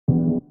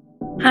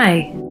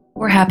Hi,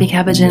 we're Happy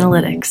Cabbage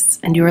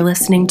Analytics, and you're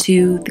listening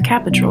to The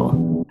Cabbage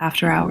Roll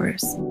After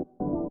Hours.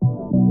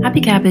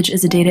 Happy Cabbage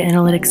is a data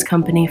analytics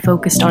company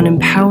focused on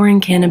empowering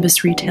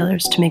cannabis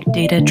retailers to make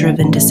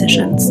data-driven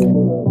decisions.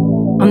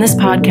 On this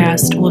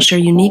podcast, we'll share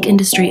unique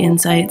industry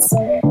insights,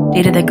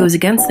 data that goes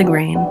against the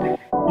grain,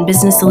 and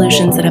business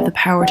solutions that have the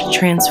power to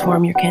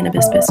transform your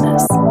cannabis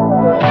business.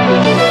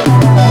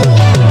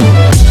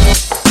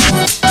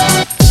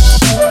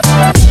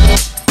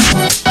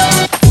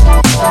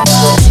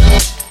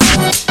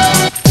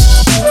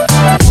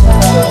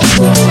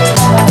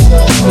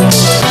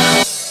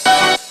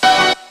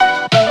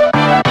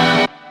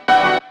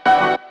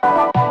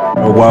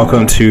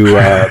 Welcome to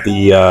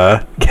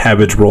the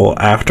Cabbage Roll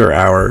After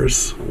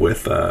Hours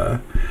with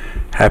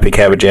Happy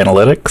Cabbage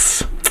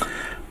Analytics.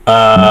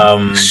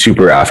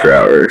 Super after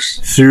hours.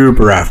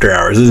 Super after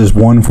hours. This is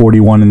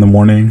 1:41 in the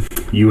morning.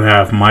 You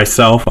have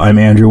myself. I'm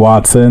Andrew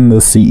Watson, the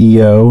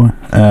CEO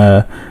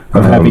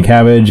of Happy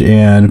Cabbage,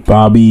 and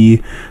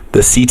Bobby, the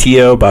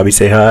CTO. Bobby,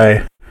 say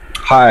hi.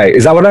 Hi.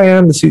 Is that what I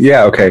am?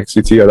 Yeah. Okay.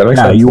 CTO. That makes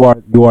sense. You are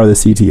the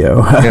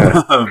CTO.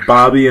 Yeah.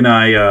 Bobby and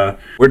I,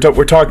 we're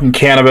talking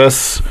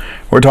cannabis.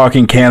 We're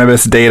talking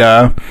cannabis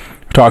data.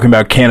 We're talking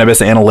about cannabis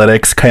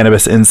analytics,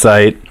 cannabis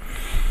insight.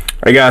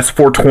 I guess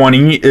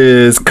 420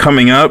 is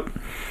coming up.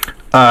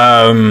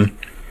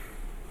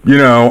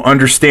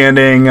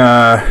 Understanding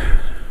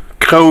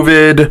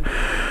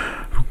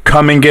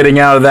COVID, getting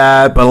out of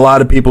that, but a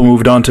lot of people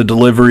moved on to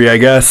delivery, I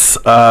guess.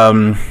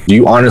 Do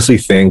you honestly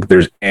think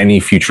there's any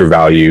future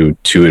value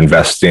to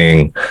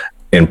investing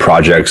in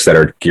projects that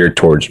are geared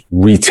towards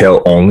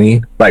retail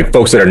only, like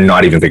folks that are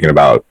not even thinking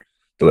about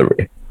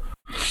delivery?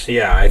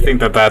 Yeah, I think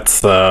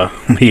that's the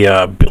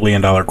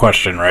billion-dollar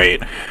question,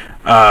 right?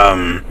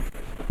 I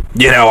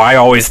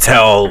always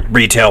tell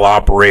retail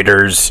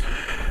operators,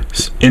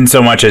 in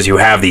so much as you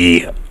have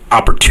the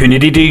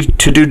opportunity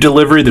to do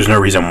delivery, there's no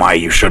reason why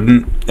you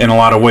shouldn't. In a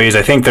lot of ways,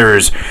 I think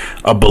there's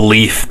a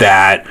belief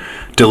that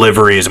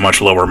delivery is a much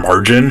lower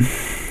margin.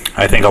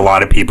 I think a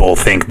lot of people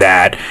think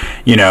that,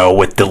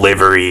 with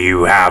delivery,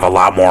 you have a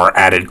lot more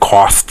added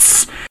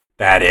costs,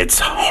 that it's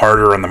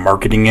harder on the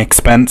marketing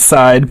expense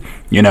side.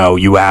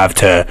 You have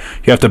to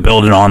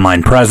build an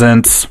online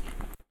presence.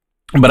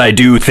 But I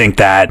do think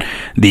that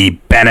the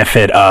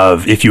benefit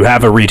of, if you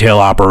have a retail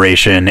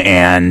operation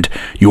and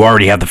you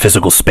already have the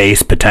physical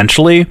space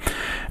potentially,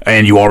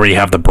 and you already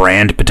have the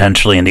brand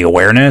potentially and the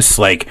awareness,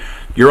 like,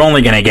 you're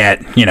only going to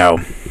get,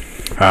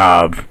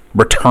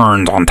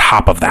 returns on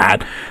top of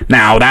that.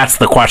 Now, that's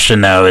the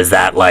question, though, is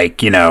that,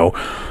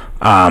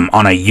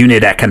 on a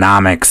unit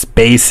economics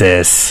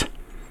basis,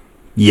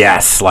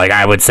 yes,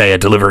 I would say a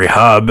delivery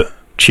hub,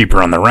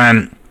 cheaper on the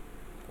rent.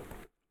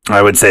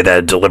 I would say that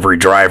a delivery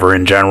driver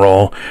in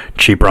general,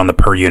 cheaper on the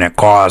per unit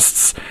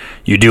costs.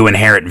 You do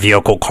inherit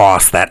vehicle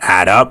costs that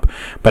add up,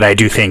 but I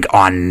do think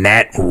on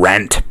net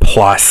rent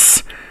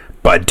plus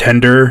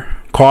budtender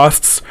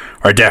costs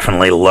are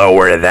definitely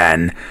lower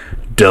than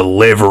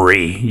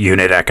delivery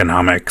unit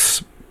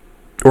economics,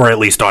 or at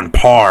least on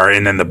par.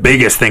 And then the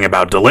biggest thing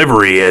about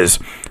delivery is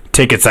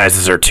ticket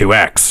sizes are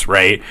 2x,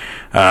 right?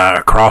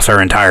 Across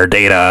our entire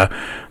data.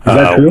 Is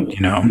that true?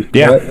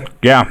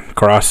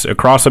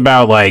 Across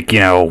about at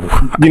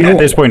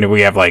this point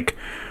we have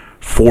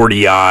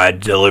 40 odd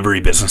delivery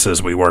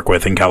businesses we work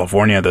with in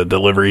California.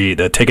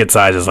 The ticket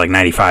size is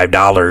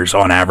 $95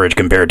 on average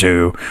compared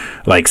to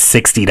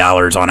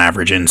 $60 on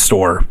average in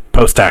store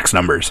post-tax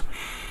numbers.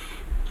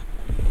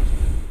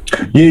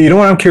 You know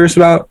what I'm curious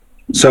about?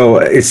 So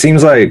it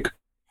seems I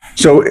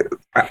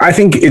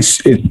think it's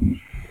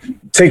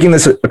taking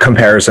this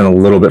comparison a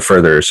little bit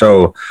further.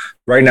 So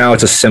right now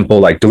it's a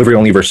simple delivery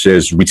only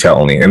versus retail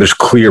only, and there's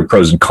clear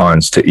pros and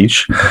cons to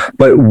each.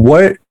 But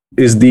what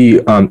is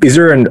is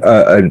there an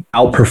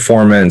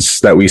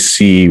outperformance that we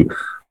see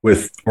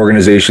with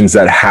organizations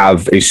that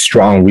have a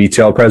strong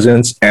retail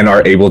presence and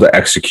are able to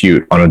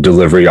execute on a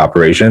delivery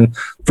operation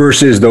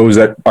versus those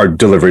that are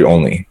delivery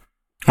only?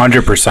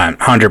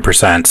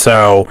 100%.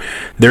 So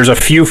there's a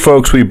few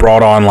folks we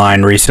brought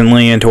online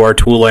recently into our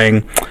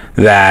tooling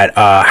that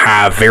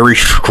have very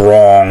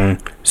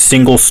strong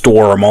single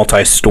store or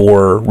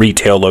multi-store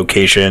retail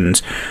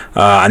locations.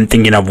 I'm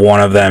thinking of one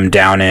of them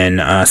down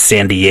in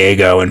San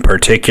Diego in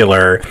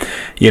particular,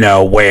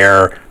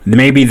 where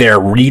maybe their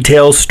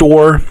retail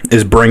store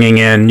is bringing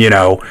in,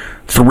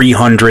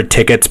 300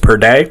 tickets per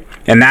day.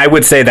 And I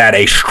would say that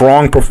a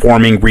strong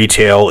performing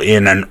retail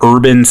in an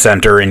urban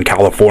center in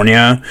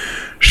California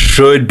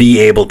should be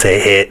able to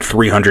hit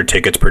 300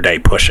 tickets per day,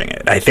 pushing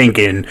it. I think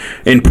in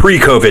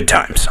pre-COVID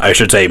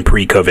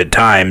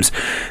times,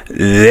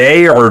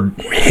 they are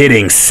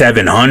hitting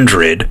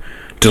 700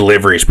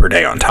 deliveries per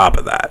day on top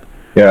of that.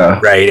 Yeah.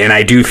 Right. And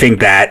I do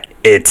think that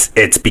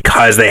it's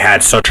because they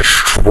had such a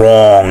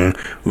strong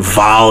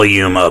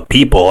volume of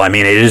people. I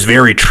mean, it is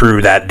very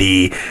true that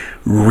the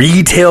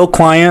retail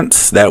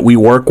clients that we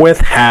work with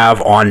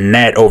have on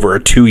net over a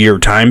 2-year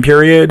time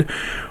period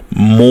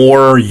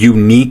more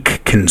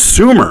unique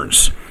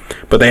consumers,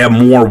 but they have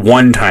more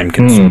one-time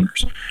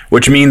consumers.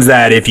 which means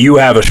that if you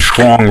have a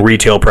strong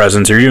retail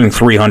presence, or you're doing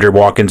 300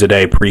 walk-ins a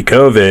day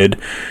pre-COVID,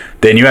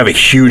 then you have a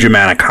huge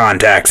amount of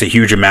contacts, a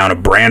huge amount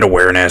of brand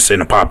awareness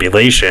in a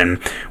population,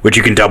 which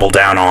you can double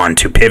down on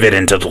to pivot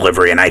into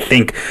delivery. And I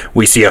think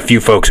we see a few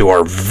folks who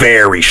are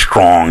very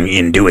strong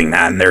in doing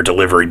that, and their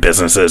delivery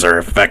businesses are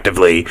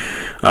effectively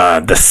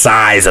the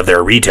size of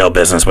their retail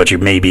business, but you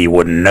maybe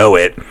wouldn't know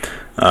it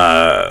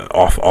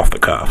off the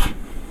cuff.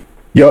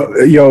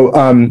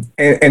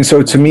 And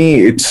so to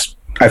me,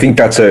 I think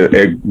that's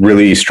a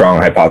really strong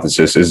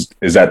hypothesis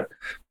is that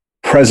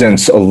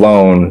presence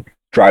alone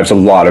drives a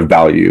lot of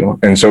value.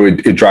 And so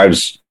it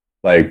drives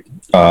brand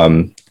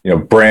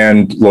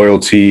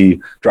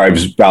loyalty,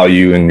 drives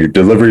value in your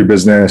delivery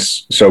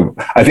business. So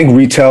I think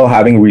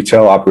having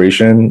retail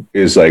operation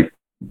is like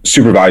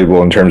super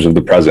valuable in terms of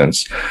the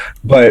presence,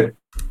 but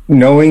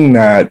knowing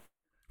that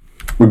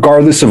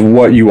regardless of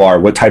what you are,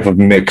 what type of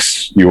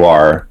mix you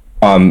are,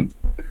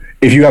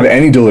 if you have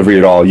any delivery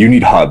at all, you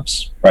need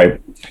hubs,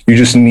 right? You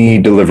just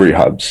need delivery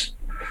hubs.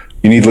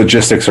 You need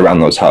logistics around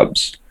those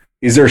hubs.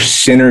 Is there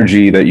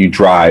synergy that you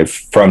drive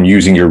from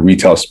using your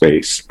retail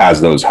space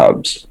as those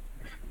hubs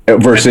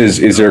versus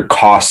is there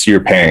costs you're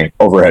paying,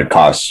 overhead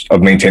costs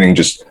of maintaining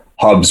just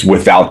hubs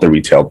without the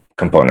retail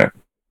component?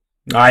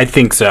 I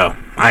think so.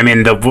 I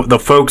mean, the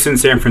folks in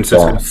San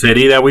Francisco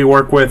City that we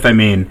work with, I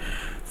mean,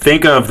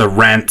 think of the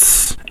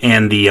rents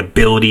and the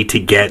ability to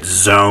get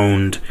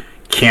zoned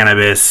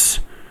cannabis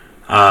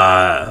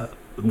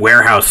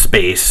warehouse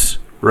space,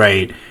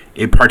 right?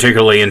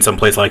 Particularly in some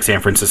place like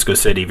San Francisco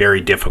City, very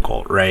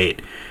difficult,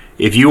 right?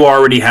 If you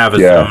already have a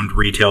zoned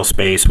retail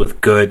space with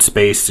good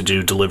space to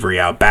do delivery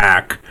out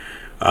back,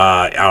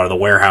 out of the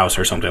warehouse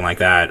or something like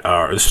that,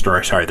 or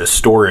the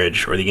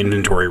storage or the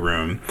inventory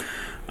room,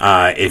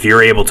 if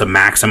you're able to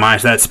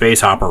maximize that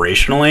space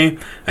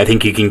operationally, I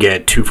think you can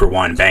get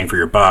 2-for-1 bang for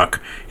your buck,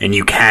 and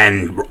you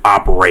can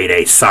operate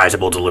a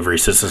sizable delivery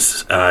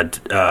business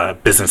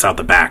out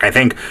the back. I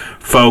think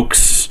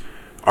folks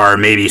are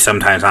maybe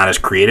sometimes not as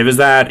creative as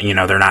that. You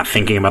know, they're not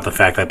thinking about the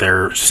fact that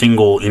their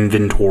single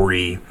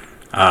inventory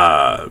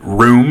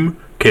room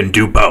can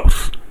do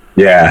both.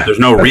 Yeah. There's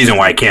no reason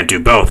why it can't do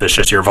both. It's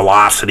just your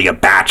velocity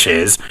of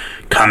batches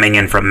coming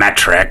in from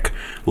metric,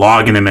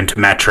 logging them into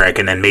metric,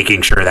 and then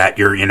making sure that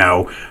you're,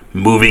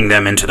 moving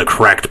them into the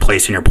correct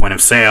place in your point of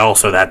sale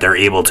so that they're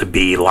able to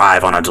be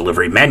live on a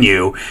delivery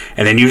menu.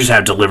 And then you just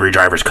have delivery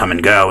drivers come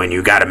and go, and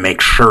you got to make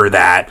sure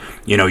that,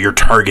 you're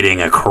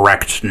targeting a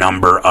correct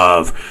number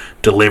of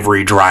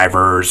delivery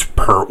drivers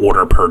per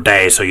order per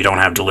day, so you don't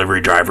have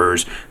delivery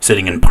drivers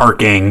sitting in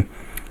parking,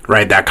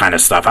 right? That kind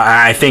of stuff.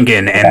 I think,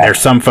 and there's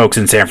some folks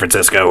in San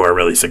Francisco who are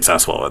really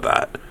successful with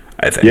that,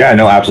 I think. Yeah,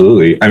 no,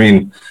 absolutely. I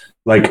mean,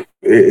 like,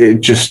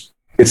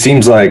 it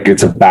seems like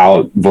it's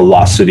about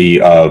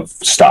velocity of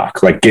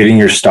stock, like getting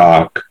your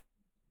stock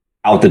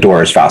out the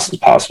door as fast as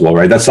possible,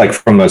 right? That's like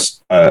from a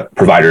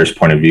provider's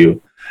point of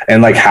view.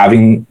 And like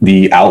having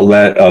the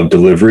outlet of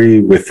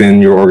delivery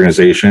within your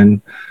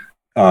organization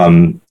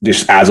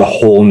just adds a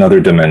whole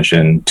nother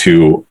dimension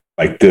to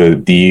like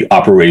the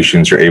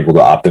operations you're able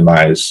to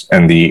optimize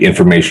and the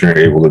information you're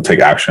able to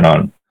take action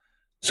on.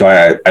 So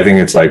I think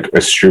it's like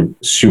a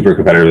super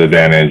competitive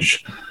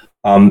advantage.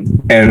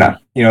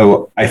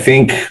 I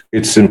think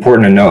it's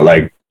important to note,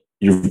 like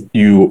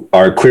you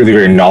are clearly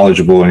very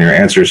knowledgeable in your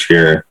answers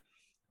here.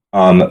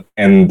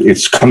 And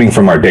it's coming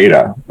from our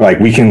data. Like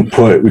we can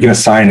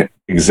assign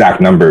exact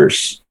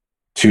numbers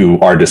to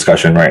our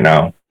discussion right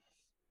now.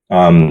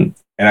 And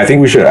I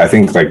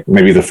think like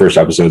maybe the first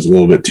episode is a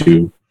little bit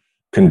too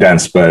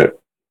condensed, but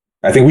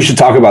I think we should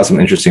talk about some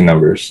interesting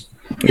numbers.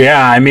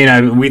 Yeah. I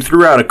mean, we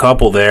threw out a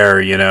couple there,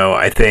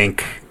 I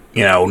think,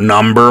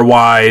 number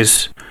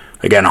wise,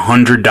 again,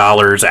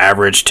 $100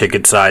 average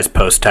ticket size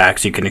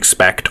post-tax you can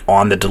expect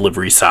on the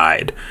delivery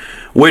side,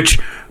 which,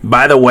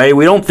 by the way,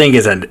 we don't think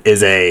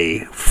is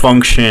a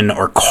function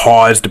or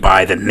caused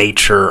by the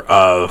nature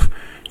of,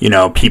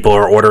 people who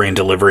are ordering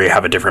delivery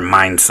have a different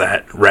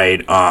mindset, right?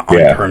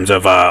 In terms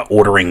of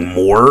ordering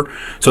more.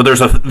 So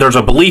there's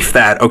a belief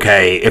that,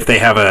 okay, if they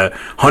have a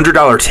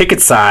 $100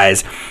 ticket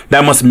size,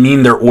 that must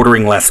mean they're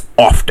ordering less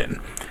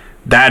often.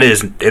 That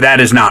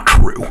is not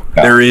true. No.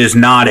 There is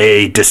not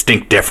a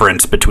distinct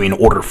difference between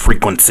order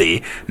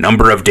frequency,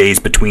 number of days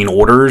between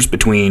orders,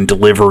 between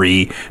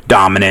delivery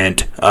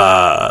dominant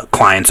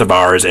clients of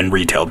ours and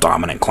retail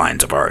dominant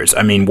clients of ours.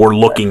 I mean, we're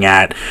looking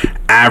at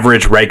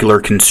average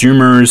regular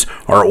consumers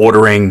are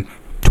ordering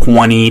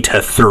 20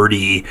 to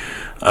 30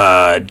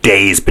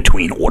 days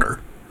between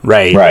order,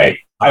 right? Right.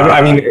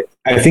 I mean,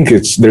 I think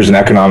there's an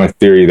economic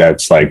theory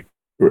that's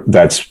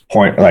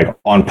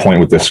on point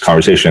with this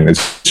conversation.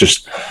 It's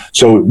just,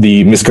 so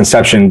the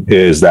misconception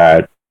is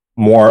that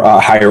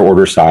higher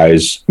order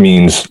size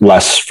means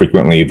less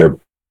frequently they're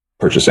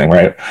purchasing,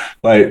 right?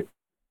 But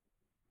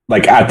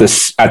like at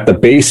the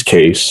base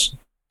case,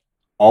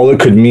 all it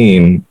could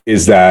mean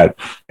is that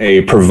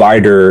a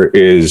provider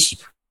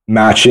is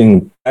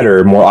matching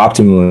better, more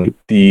optimally,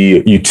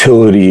 the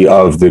utility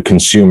of the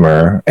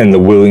consumer and the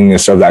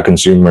willingness of that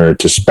consumer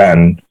to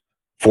spend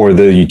for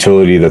the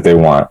utility that they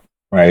want.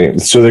 right?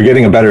 So they're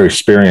getting a better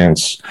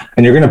experience,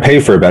 and you're going to pay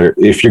for a better.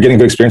 If you're getting a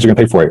good experience, you're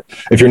going to pay for it.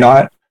 If you're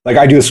not, like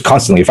I do this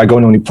constantly. If I go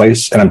into a new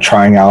place and I'm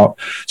trying out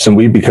some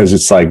weed because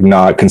it's like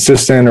not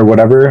consistent or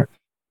whatever,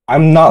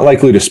 I'm not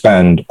likely to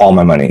spend all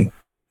my money.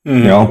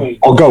 You know,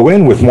 I'll go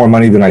in with more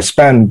money than I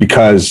spend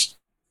because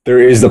there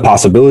is the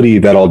possibility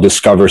that I'll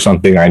discover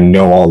something I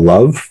know I'll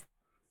love,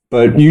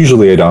 but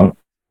usually I don't.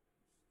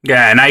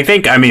 Yeah, and I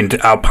think, I mean,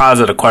 I'll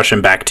posit a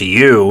question back to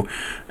you.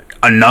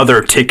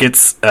 Another ticket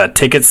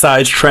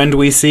size trend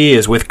we see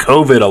is with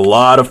COVID, a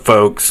lot of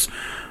folks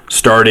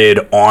started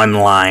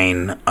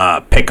online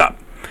pickup.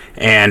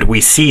 And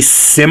we see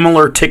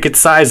similar ticket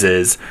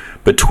sizes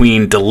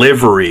between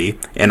delivery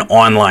and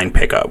online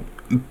pickup.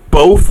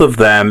 Both of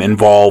them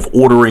involve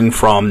ordering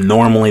from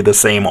normally the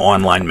same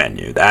online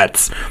menu.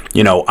 That's,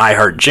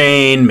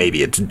 iHeartJane,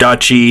 maybe it's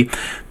Dutchy.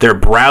 They're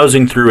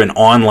browsing through an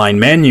online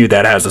menu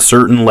that has a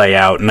certain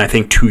layout, and I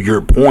think to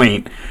your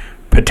point,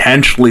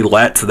 potentially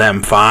lets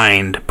them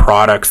find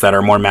products that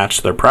are more matched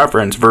to their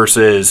preference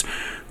versus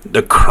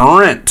the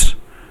current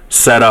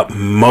setup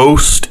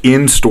most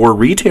in-store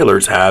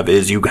retailers have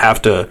is you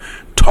have to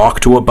talk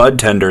to a bud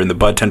tender, and the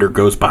bud tender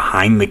goes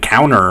behind the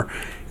counter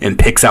and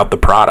picks out the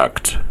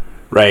product.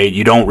 Right?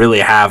 You don't really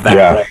have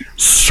that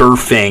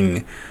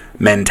surfing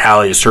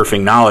mentality,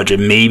 surfing knowledge,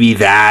 and maybe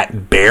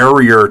that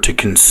barrier to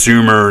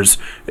consumers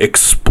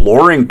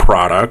exploring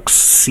products,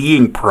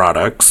 seeing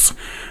products,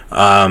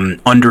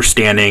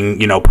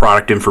 understanding,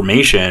 product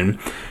information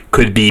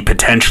could be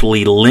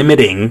potentially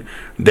limiting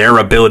their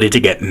ability to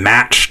get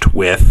matched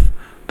with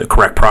the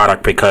correct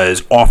product,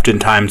 because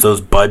oftentimes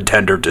those bud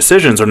tender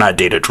decisions are not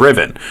data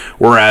driven,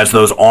 whereas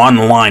those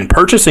online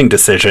purchasing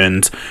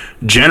decisions,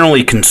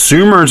 generally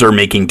consumers are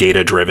making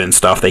data driven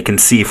stuff. They can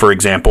see, for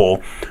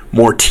example,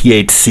 more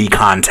THC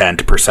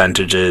content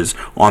percentages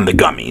on the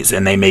gummies,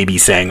 and they may be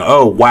saying,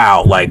 oh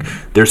wow, like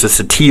there's a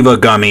sativa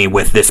gummy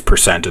with this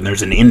percent and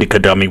there's an indica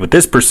gummy with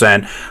this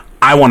percent,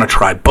 I want to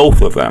try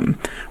both of them.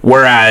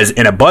 Whereas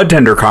in a bud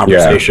tender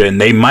conversation,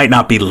 they might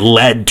not be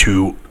led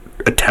to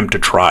attempt to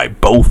try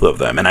both of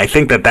them. And I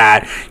think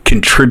that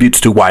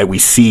contributes to why we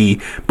see,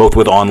 both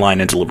with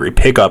online and delivery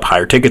pickup,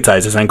 higher ticket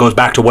sizes. And it goes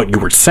back to what you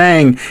were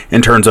saying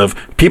in terms of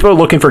people are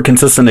looking for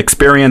consistent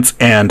experience,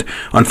 and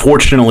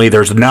unfortunately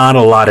there's not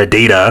a lot of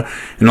data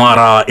and a lot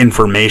of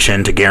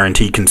information to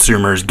guarantee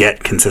consumers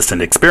get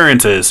consistent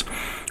experiences,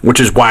 which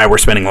is why we're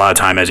spending a lot of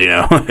time, as you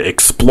know,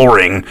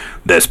 exploring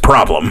this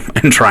problem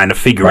and trying to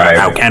figure out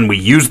how can we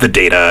use the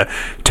data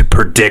to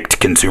predict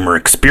consumer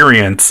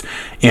experience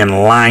and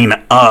line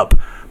up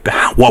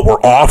what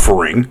we're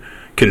offering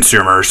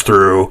consumers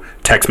through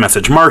text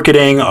message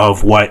marketing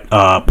of what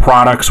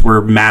products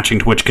we're matching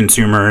to which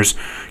consumers,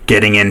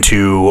 getting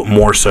into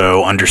more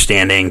so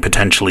understanding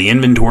potentially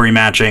inventory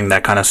matching,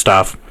 that kind of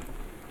stuff.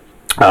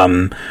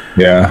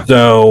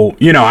 So,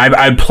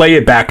 I'd play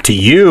it back to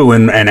you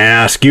and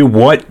ask you,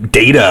 what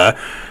data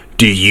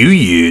do you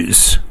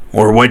use,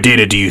 or what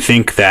data do you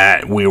think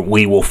that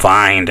we will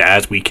find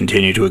as we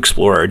continue to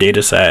explore our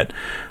data set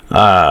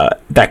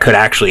that could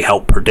actually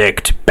help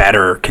predict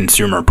better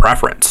consumer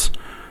preference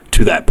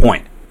to that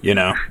point,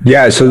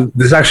 Yeah, so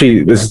this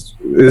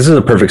is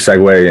a perfect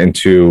segue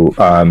into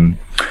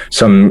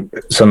some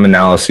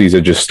analyses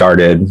that just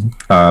started.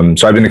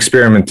 So I've been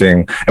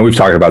experimenting, and we've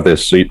talked about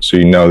this, so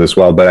you know this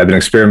well, but I've been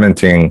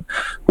experimenting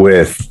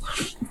with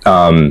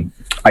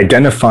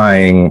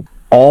identifying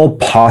all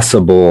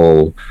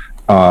possible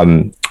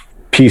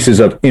pieces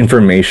of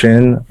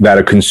information that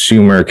a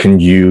consumer can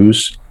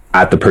use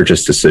at the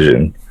purchase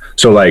decision.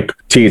 So like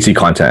THC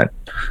content,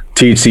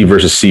 THC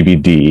versus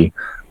CBD,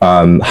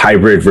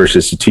 hybrid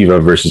versus sativa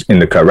versus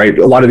indica, right?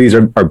 A lot of these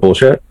are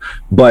bullshit,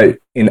 but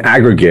in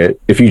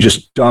aggregate, if you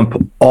just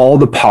dump all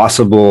the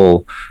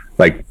possible,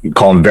 like,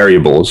 call them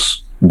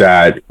variables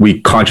that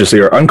we consciously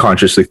or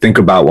unconsciously think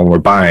about when we're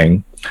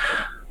buying,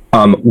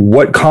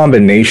 what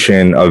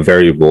combination of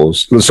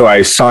variables? So I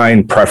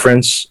assign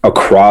preference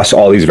across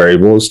all these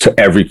variables to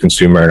every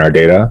consumer in our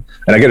data,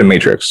 and I get a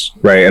matrix,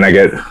 right? And I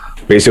get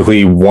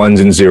basically ones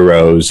and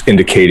zeros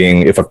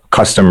indicating if a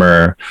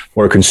customer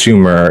or a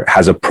consumer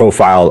has a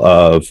profile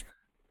of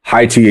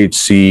high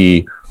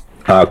THC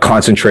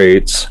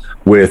concentrates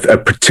with a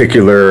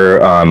particular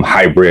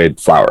hybrid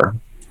flower,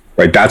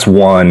 right? That's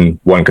one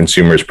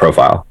consumer's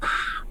profile.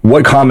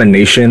 What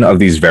combination of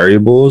these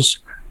variables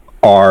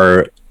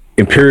are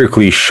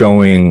empirically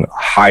showing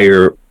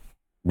higher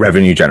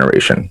revenue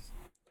generation?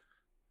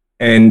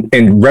 And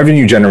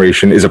revenue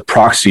generation is a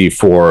proxy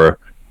for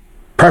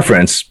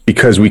preference,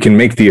 because we can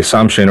make the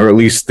assumption, or at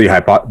least the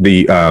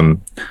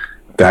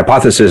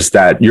hypothesis,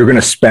 that you're going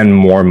to spend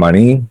more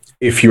money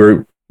if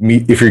you're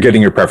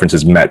getting your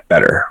preferences met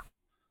better.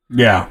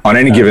 Yeah. On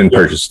any given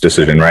purchase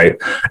decision, right?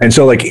 And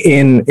so, like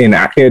in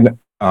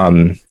the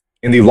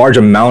large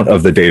amount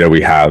of the data we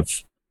have,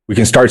 we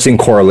can start seeing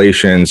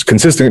correlations,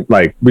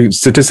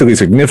 statistically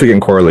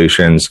significant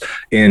correlations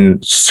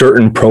in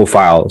certain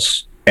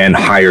profiles and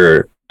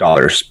higher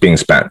dollars being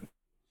spent.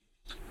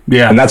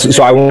 Yeah, and that's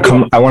so. I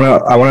want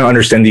to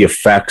understand the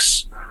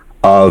effects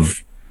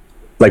of,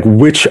 like,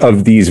 which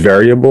of these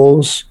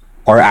variables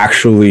are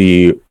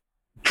actually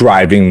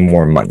driving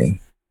more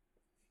money.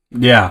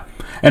 Yeah.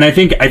 And I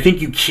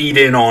think you keyed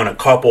in on a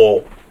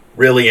couple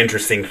really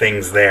interesting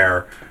things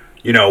there.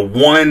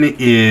 One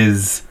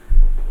is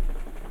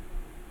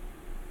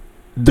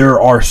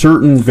there are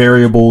certain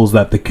variables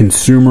that the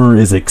consumer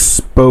is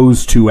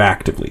exposed to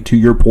actively. To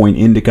your point,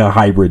 indica,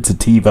 hybrid,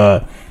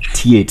 sativa,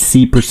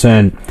 THC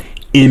percent,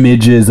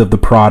 images of the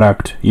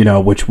product,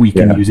 which we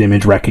can use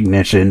image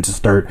recognition to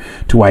start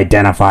to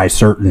identify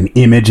certain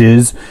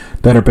images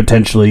that are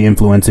potentially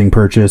influencing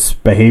purchase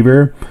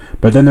behavior.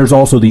 But then there's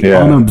also the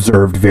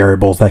unobserved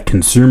variables that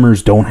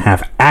consumers don't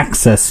have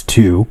access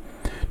to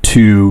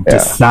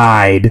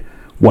decide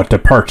what to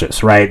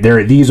purchase, right?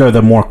 These are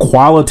the more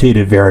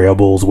qualitative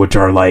variables, which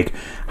are like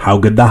how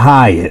good the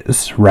high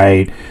is,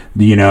 right?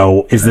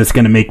 Is this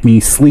going to make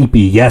me sleepy?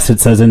 Yes, it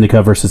says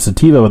indica versus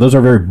sativa, but those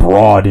are very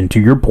broad, and to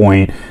your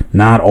point,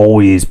 not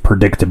always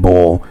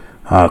predictable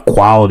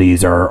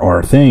qualities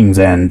or things.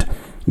 And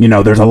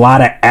there's a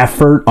lot of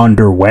effort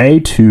underway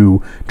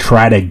to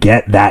try to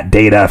get that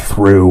data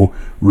through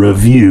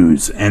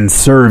reviews and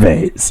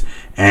surveys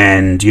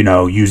and,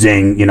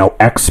 using,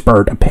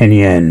 expert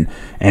opinion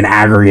and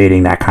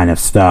aggregating that kind of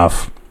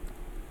stuff.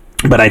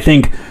 But I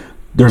think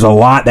there's a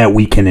lot that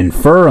we can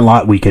infer, a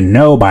lot we can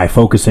know by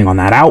focusing on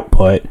that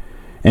output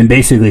and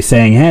basically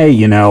saying, hey,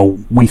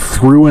 we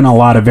threw in a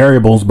lot of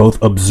variables,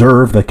 both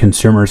observed that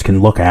consumers can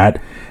look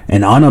at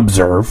and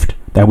unobserved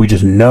that we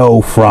just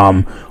know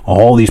from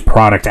all these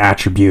product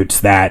attributes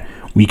that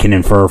we can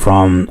infer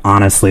from,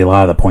 honestly, a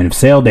lot of the point of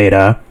sale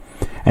data.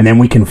 And then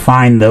we can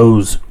find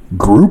those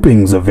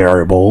groupings of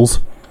variables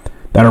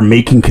that are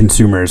making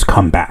consumers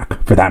come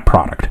back for that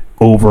product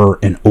over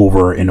and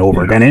over and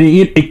over again. And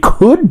it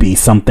could be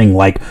something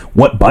like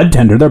what bud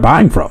tender they're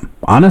buying from,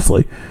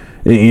 honestly.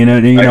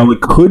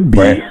 It could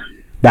be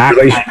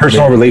that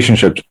personal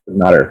relationships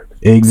matter.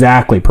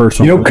 Exactly,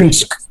 personal.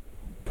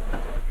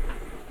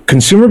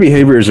 Consumer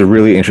behavior is a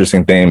really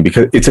interesting thing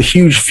because it's a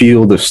huge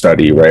field of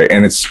study, right?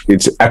 And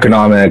it's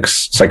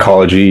economics,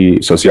 psychology,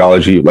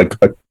 sociology. Like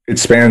it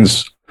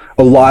spans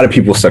a lot of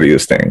people study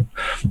this thing,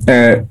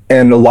 and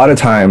a lot of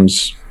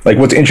times, like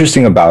what's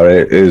interesting about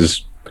it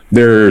is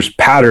there's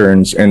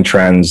patterns and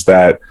trends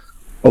that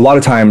a lot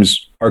of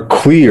times are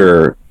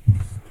clear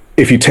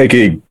if you take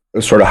a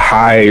sort of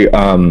high,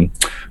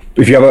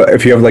 if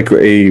you have like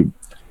a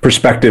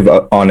perspective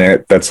on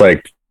it that's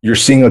like you're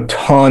seeing a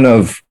ton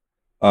of.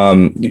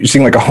 You're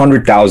seeing like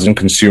 100,000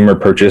 consumer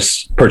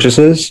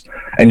purchases,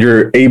 and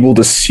you're able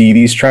to see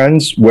these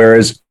trends.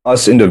 Whereas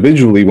us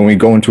individually, when we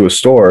go into a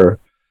store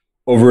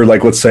over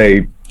like, let's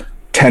say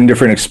 10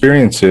 different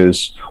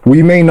experiences,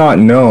 we may not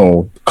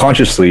know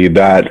consciously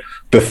that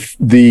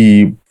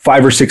the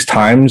 5 or 6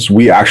 times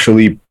we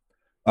actually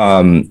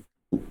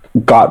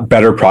got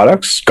better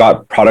products,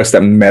 got products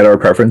that met our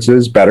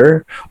preferences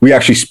better, we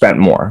actually spent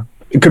more.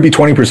 It could be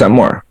 20%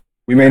 more.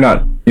 We may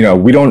not,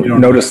 we don't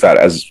notice that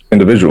as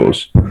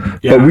individuals,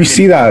 but we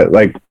see that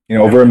like,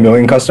 over 1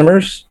 million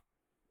customers,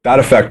 that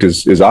effect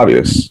is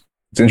obvious.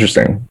 It's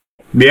interesting.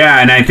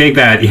 Yeah. And I think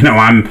that,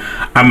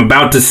 I'm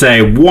about to say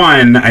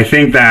I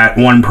think that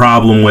one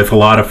problem with a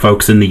lot of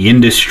folks in the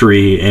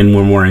industry and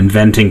when we're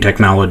inventing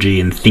technology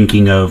and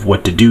thinking of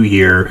what to do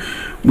here,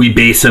 we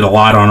base it a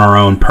lot on our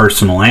own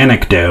personal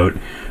anecdote,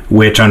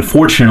 which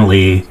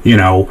unfortunately,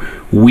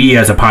 we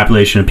as a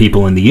population of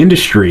people in the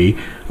industry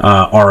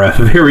are a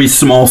very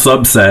small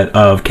subset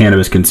of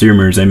cannabis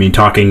consumers. I mean,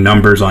 talking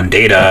numbers on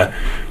data,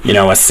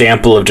 a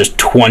sample of just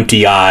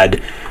 20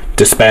 odd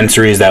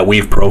dispensaries that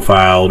we've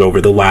profiled over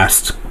the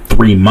last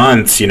 3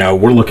 months,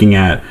 we're looking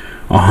at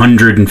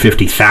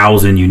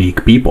 150,000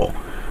 unique people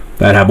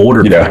that have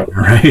ordered,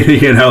 right?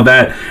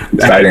 That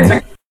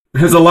exciting.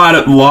 There's a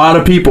lot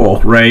of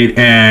people, right?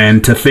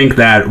 And to think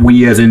that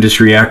we as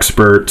industry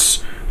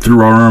experts,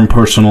 through our own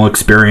personal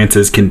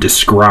experiences, can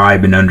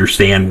describe and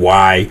understand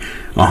why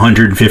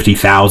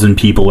 150,000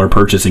 people are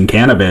purchasing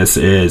cannabis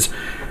is,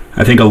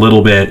 I think, a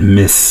little bit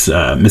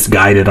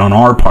misguided on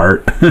our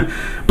part.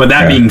 But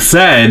that being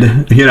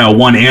said,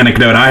 one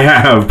anecdote I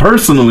have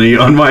personally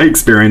on my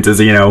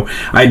experiences,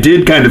 I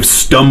did kind of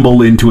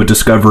stumble into a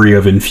discovery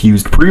of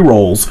infused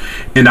pre-rolls,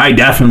 and I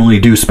definitely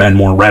do spend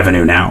more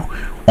revenue now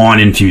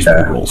on infused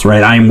pre-rolls,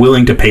 right? I'm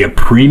willing to pay a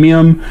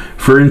premium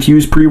for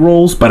infused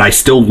pre-rolls, but I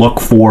still look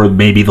for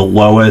maybe the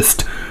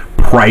lowest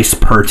price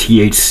per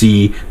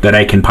THC that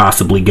I can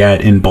possibly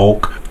get in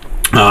bulk.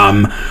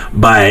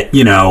 But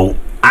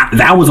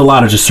that was a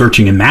lot of just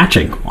searching and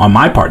matching on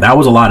my part. That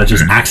was a lot of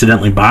just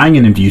accidentally buying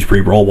an infused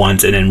pre-roll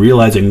once and then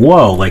realizing,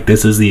 whoa, like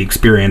this is the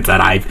experience that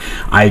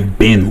I've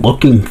been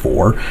looking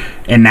for.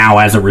 And now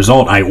as a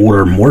result, I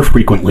order more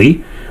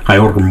frequently, I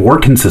order more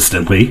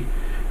consistently,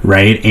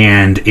 right?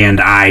 And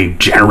I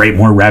generate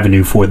more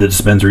revenue for the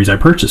dispensaries I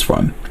purchase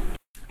from.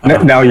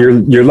 Now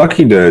you're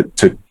lucky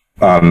to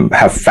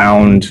have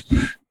found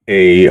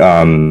a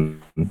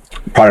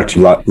product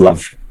you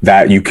love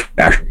that you can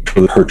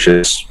actually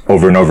purchase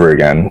over and over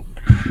again.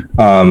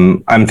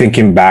 I'm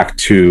thinking back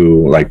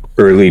to like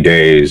early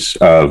days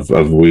of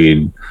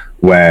weed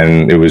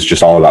when it was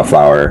just all about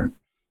flower.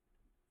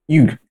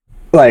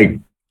 like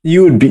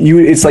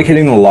it's like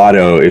hitting the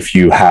lotto if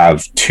you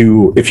have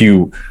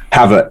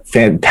a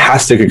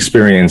fantastic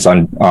experience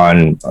on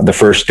the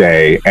first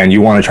day and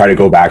you want to try to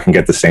go back and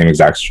get the same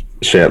exact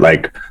shit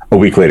like a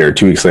week later,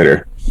 2 weeks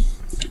later.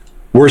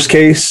 Worst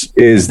case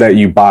is that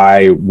you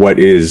buy what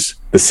is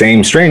the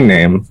same strain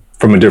name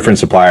from a different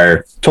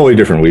supplier, totally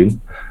different weed.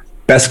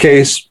 Best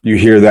case, you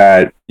hear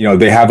that,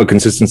 they have a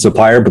consistent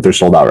supplier, but they're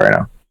sold out right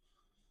now.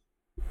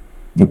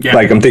 Yeah.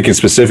 Like I'm thinking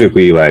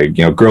specifically like,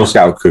 Girl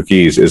Scout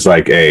cookies is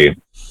like a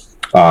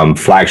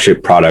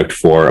flagship product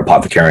for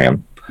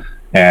Apothecarium.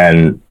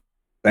 And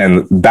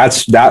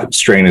that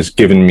strain has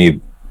given me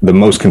the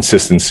most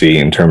consistency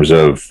in terms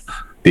of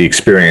the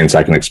experience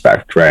I can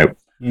expect. Right.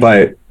 Mm-hmm.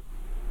 But,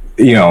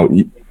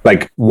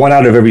 like 1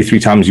 out of every 3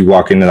 times you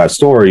walk into that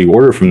store, you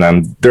order from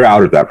them, they're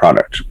out of that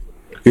product.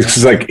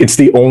 It's like, it's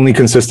the only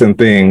consistent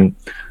thing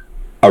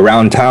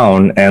around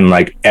town and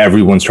like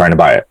everyone's trying to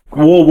buy it.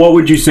 Well, what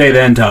would you say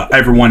then to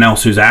everyone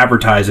else who's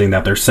advertising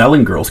that they're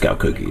selling Girl Scout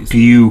cookies? Do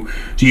you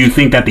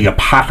think that the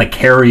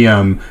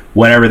Apothecarium,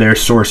 whatever they're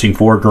sourcing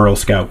for Girl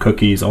Scout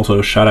cookies,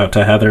 also shout out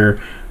to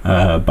Heather,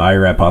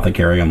 buyer at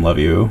Apothecarium, love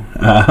you.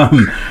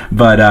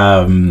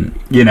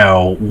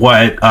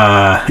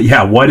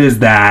 What is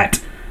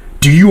that?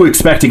 Do you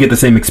expect to get the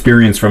same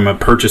experience from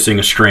purchasing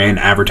a strain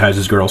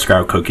advertises Girl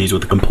Scout cookies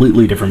with a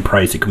completely different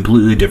price, a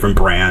completely different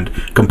brand,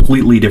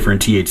 completely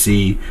different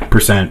THC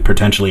percent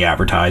potentially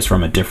advertised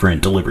from a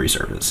different delivery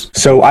service?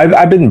 So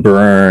I've been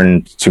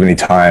burned too many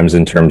times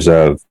in terms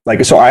of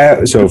like,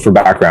 so for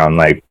background,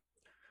 like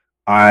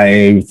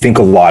I think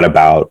a lot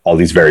about all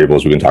these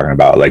variables we've been talking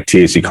about, like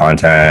THC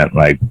content,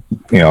 like,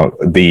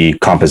 the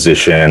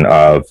composition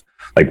of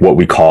like what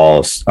we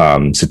call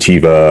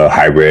sativa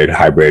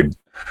hybrid,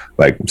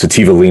 like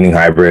sativa leaning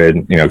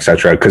hybrid, et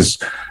cetera. Because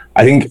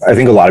I think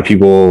a lot of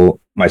people,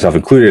 myself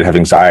included, have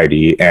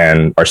anxiety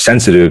and are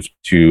sensitive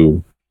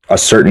to a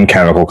certain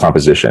chemical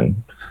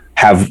composition.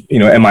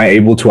 Am I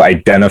able to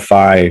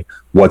identify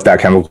what that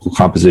chemical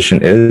composition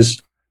is?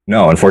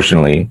 No,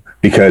 unfortunately,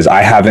 because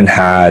I haven't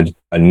had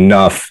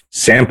enough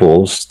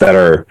samples that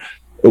are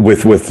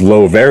with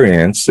low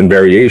variance and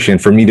variation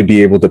for me to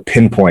be able to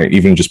pinpoint,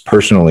 even just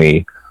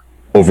personally,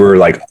 over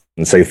like,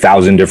 let's say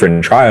 1,000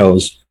 different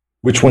trials,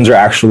 which ones are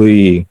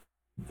actually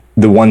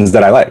the ones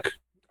that I like.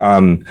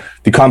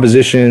 The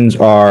compositions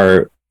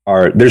are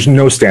there's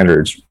no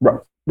standards,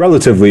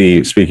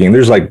 relatively speaking.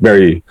 There's like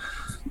very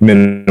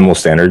minimal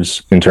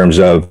standards in terms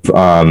of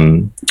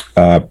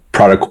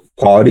product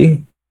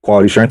quality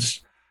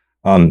assurance.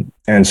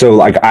 And so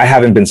like I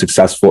haven't been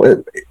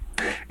successful.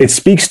 It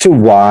speaks to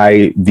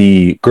why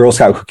the Girl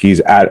Scout cookies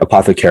at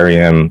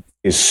Apothecarium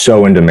is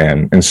so in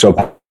demand and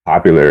so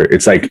popular.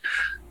 It's like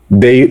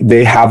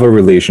they have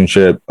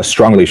a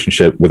strong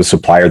relationship with a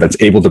supplier that's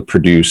able to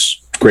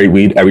produce great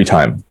weed every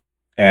time.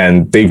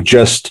 And they've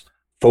just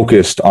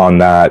focused on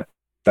that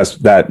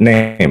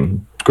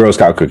name, Girl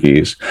Scout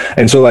cookies.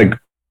 And so like,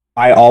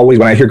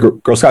 when I hear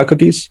Girl Scout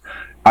cookies,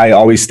 I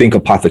always think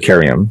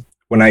Apothecarium.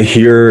 When I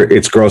hear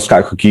it's Girl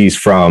Scout cookies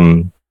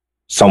from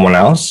someone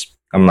else,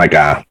 I'm like,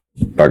 fuck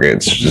it.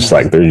 It's just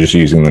like, they're just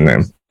using the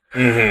name.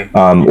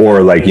 Mm-hmm.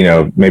 Or like,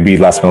 maybe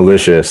less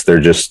malicious. They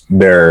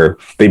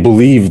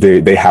believe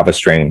they have a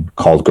strain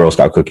called Girl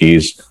Scout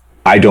cookies.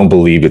 I don't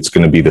believe it's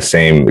going to be the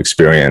same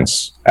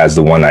experience as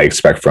the one I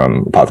expect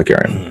from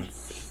Apothecarium.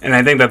 Mm-hmm. And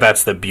I think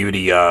that's the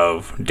beauty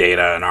of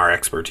data and our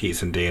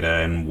expertise in data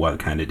and what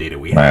kind of data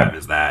we have,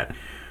 is that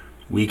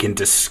we can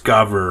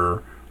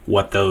discover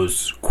what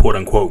those quote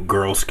unquote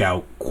Girl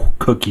Scout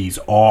cookies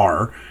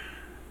are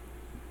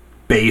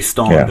based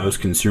on those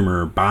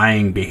consumer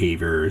buying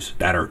behaviors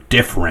that are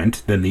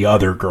different than the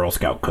other Girl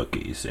Scout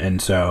cookies.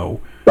 And so,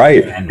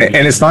 right. And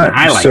it's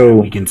not so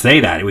we can say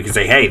that. We can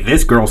say, hey,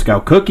 this Girl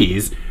Scout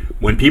cookies,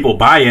 when people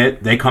buy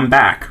it, they come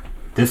back.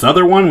 This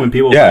other one, when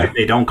people buy it,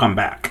 they don't come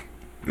back.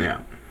 Yeah.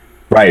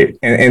 Right.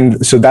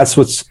 And so that's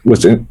what's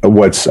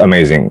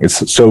amazing.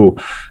 It's so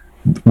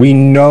we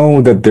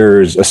know that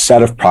there's a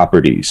set of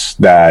properties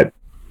that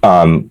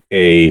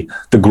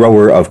the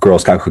grower of Girl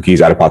Scout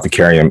cookies at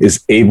Apothecarium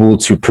is able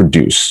to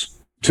produce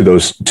to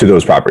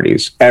those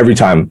properties every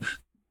time,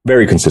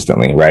 very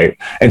consistently, right?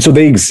 And so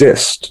they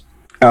exist.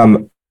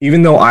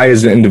 Even though I,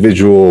 as an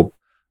individual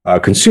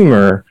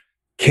consumer,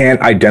 can't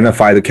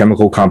identify the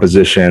chemical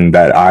composition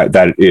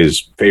that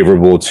is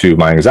favorable to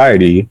my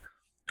anxiety,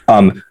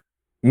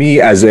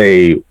 me as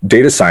a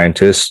data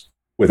scientist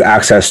with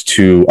access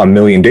to 1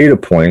 million data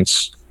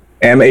points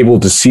am able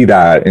to see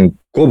that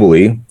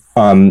globally.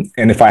 And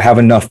if I have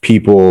enough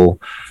people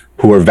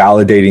who are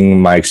validating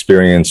my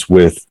experience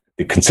with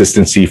the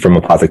consistency from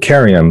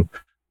Apothecarium,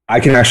 I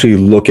can actually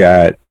look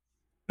at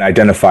and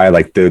identify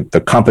like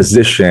the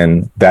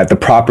composition, that the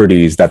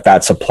properties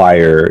that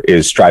supplier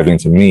is striving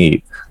to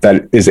meet,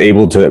 that is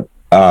able to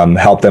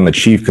help them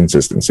achieve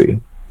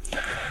consistency.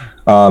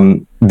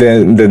 Then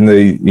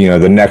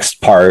the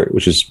next part,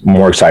 which is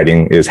more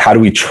exciting, is how do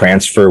we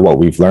transfer what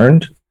we've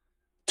learned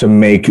to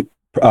make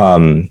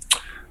the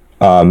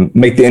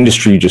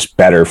industry just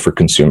better for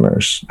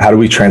consumers? How do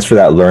we transfer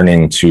that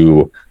learning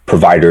to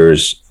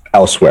providers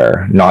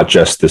elsewhere, not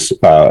just this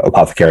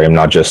apothecarium,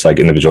 not just like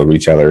individual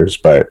retailers,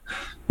 but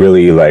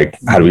really like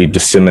how do we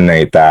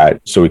disseminate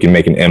that so we can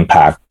make an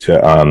impact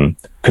to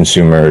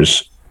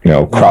consumers,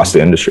 across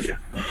the industry.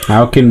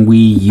 How can we,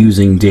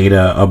 using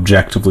data,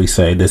 objectively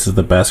say this is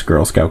the best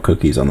Girl Scout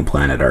cookies on the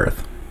planet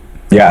Earth?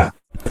 Yeah.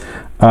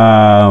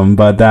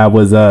 But that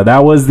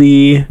was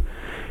the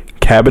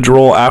Cabbage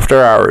Roll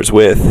After Hours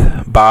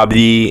with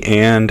Bobby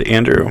and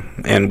Andrew,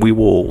 and we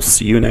will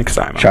see you next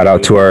time. Shout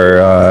out to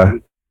our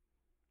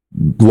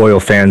loyal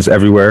fans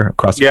everywhere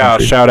across the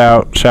country. Shout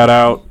out.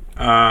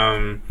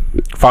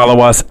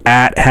 Follow us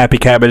at Happy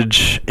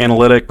Cabbage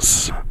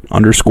Analytics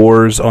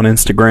 _ on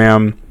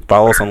Instagram.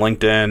 Follow us on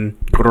LinkedIn,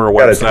 Twitter, or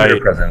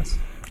website.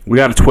 We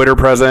got a Twitter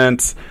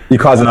presence. You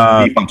cause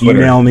us beef on Twitter.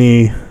 Email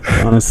me.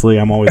 Honestly,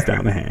 I'm always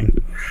down to hang.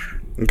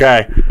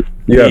 Okay.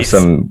 You have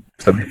some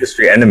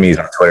industry enemies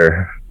on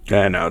Twitter.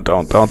 I know.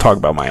 Don't talk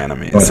about my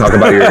enemies. Don't talk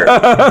about your.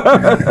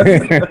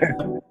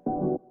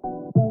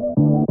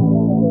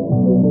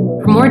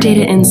 For more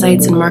data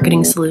insights and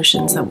marketing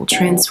solutions that will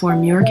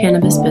transform your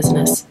cannabis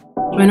business,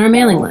 join our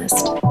mailing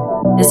list.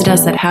 Visit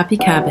us at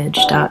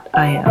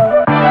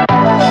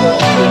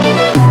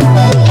happycabbage.io.